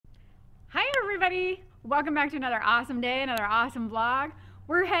everybody, welcome back to another awesome day, another awesome vlog.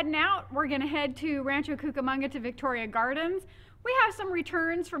 We're heading out. We're gonna head to Rancho Cucamonga to Victoria Gardens. We have some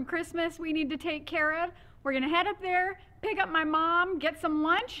returns from Christmas we need to take care of. We're gonna head up there, pick up my mom, get some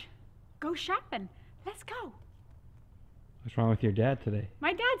lunch, go shopping. Let's go. What's wrong with your dad today?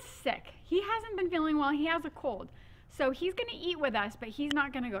 My dad's sick. He hasn't been feeling well. He has a cold. So he's gonna eat with us, but he's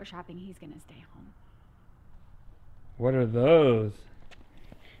not gonna go shopping. He's gonna stay home. What are those?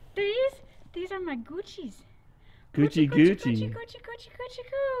 These are my Gucci's. Gucci. Gucci.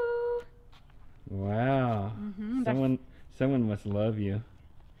 Wow. Someone must love you.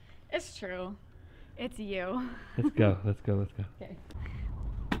 It's true. It's you. Let's go. Okay.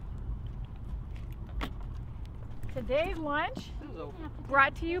 Today's lunch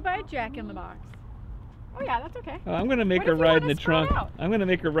brought to you by Jack in the Box. Oh yeah, that's okay. Oh, I'm gonna make her ride in the trunk. I'm gonna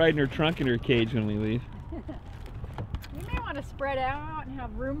make her ride in her trunk in her cage when we leave. You may want to spread out and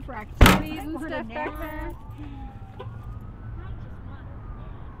have room for activities and stuff back there.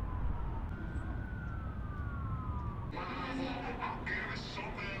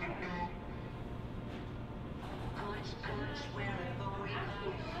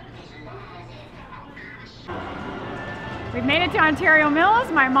 We've made it to Ontario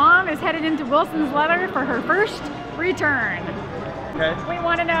Mills. My mom is headed into Wilson's Leather for her first return. Okay. We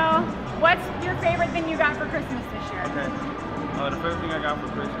want to know, what's your favorite thing you got for Christmas this year? Okay. The favorite thing I got for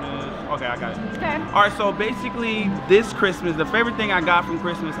Christmas. Okay, I got it. Okay. All right, so basically this Christmas, the favorite thing I got from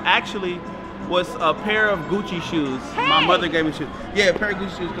Christmas actually was a pair of Gucci shoes. Hey! My mother gave me shoes. Yeah, a pair of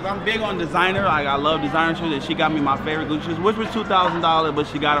Gucci shoes, because I'm big on designer. Like, I love designer shoes, and she got me my favorite Gucci shoes, which was $2,000, but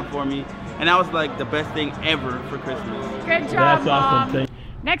she got them for me. And that was like the best thing ever for Christmas. Good job, That's Mom. awesome.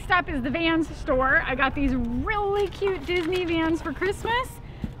 Next up is the Vans store. I got these really cute Disney Vans for Christmas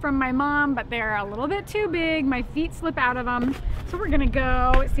from my mom, but they're a little bit too big. My feet slip out of them. So we're gonna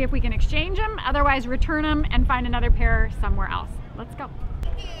go see if we can exchange them, otherwise return them and find another pair somewhere else. Let's go.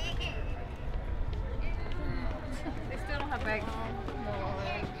 They still don't have bags.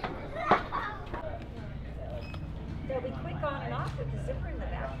 They'll be quick on and off with the zipper in the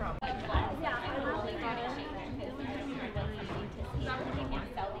back problem.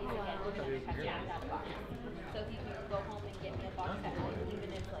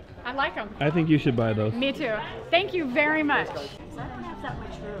 I like them. I think you should buy those. Me too. Thank you very much. I don't have that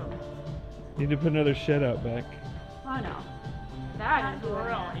much room. You need to put another shed out back. Oh no. That is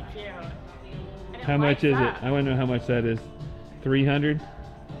really cute. And it How much lights is it? up. I want to know how much that is. 300?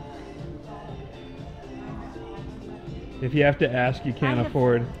 If you have to ask, you can't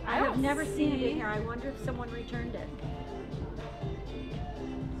afford. I have never seen it in here. I wonder if someone returned it.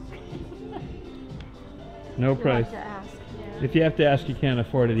 No You'll price. have to ask. If you have to ask, you can't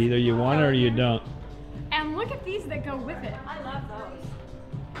afford it. Either you want it or you don't. And look at these that go with it. I love those.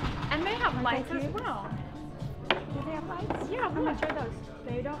 And they have lights as cute? well. Do they have lights? Yeah, How look. much are those?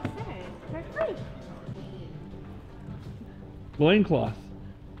 They don't say. They're free. Loincloth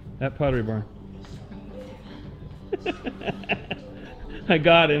at Pottery Barn. I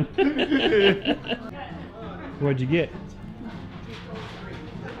got him. What'd you get?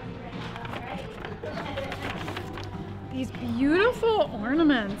 These beautiful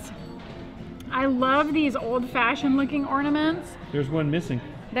ornaments. I love these old-fashioned looking ornaments. There's one missing.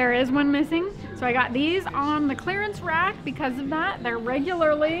 There is one missing. So I got these on the clearance rack because of that. They're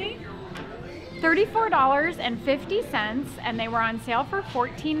regularly $34.50 and they were on sale for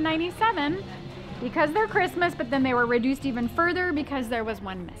 $14.97 because they're Christmas, but then they were reduced even further because there was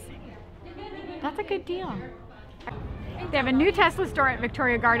one missing. That's a good deal. They have a new Tesla store at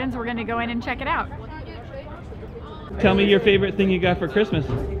Victoria Gardens. We're gonna go in and check it out. Tell me your favorite thing you got for Christmas.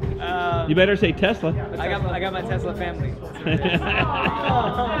 You better say Tesla. I got my Tesla family.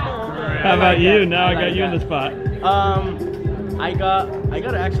 How about you? Now I got you in the spot. I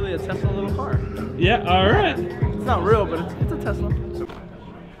got actually a Tesla little car. Yeah, all right. It's not real, but it's a Tesla.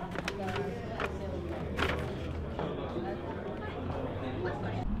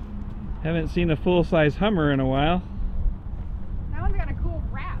 Haven't seen a full-size Hummer in a while. That one's got a cool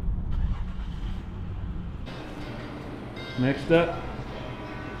wrap. Next up,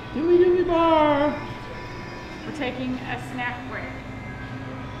 Dilly Bar. We're taking a snack break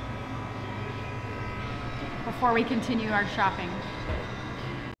before we continue our shopping.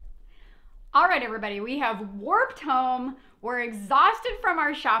 All right, everybody, we have warped home. We're exhausted from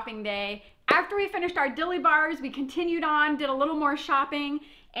our shopping day. After we finished our dilly bars, we continued on, did a little more shopping,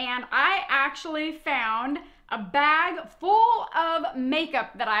 and I actually found a bag full of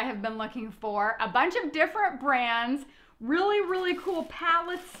makeup that I have been looking for, a bunch of different brands, really, really cool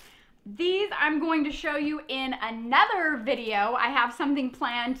palettes These I'm going to show you in another video. I have something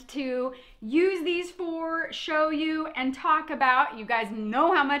planned to use these for, show you, and talk about. You guys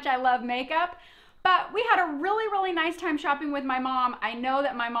know how much I love makeup. But we had a really nice time shopping with my mom. I know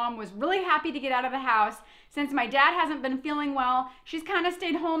that my mom was really happy to get out of the house. Since my dad hasn't been feeling well, she's kind of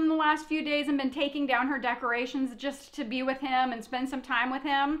stayed home the last few days and been taking down her decorations just to be with him and spend some time with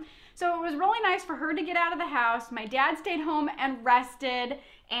him. So it was really nice for her to get out of the house. My dad stayed home and rested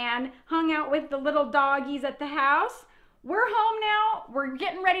and hung out with the little doggies at the house. We're home now. We're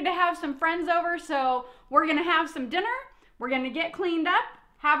getting ready to have some friends over, so we're gonna have some dinner. We're gonna get cleaned up,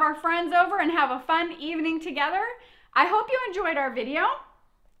 have our friends over, and have a fun evening together. I hope you enjoyed our video.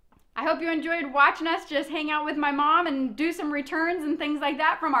 I hope you enjoyed watching us just hang out with my mom and do some returns and things like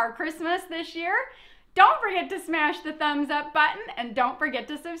that from our Christmas this year. Don't forget to smash the thumbs up button and don't forget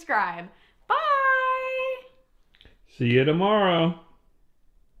to subscribe. Bye! See you tomorrow.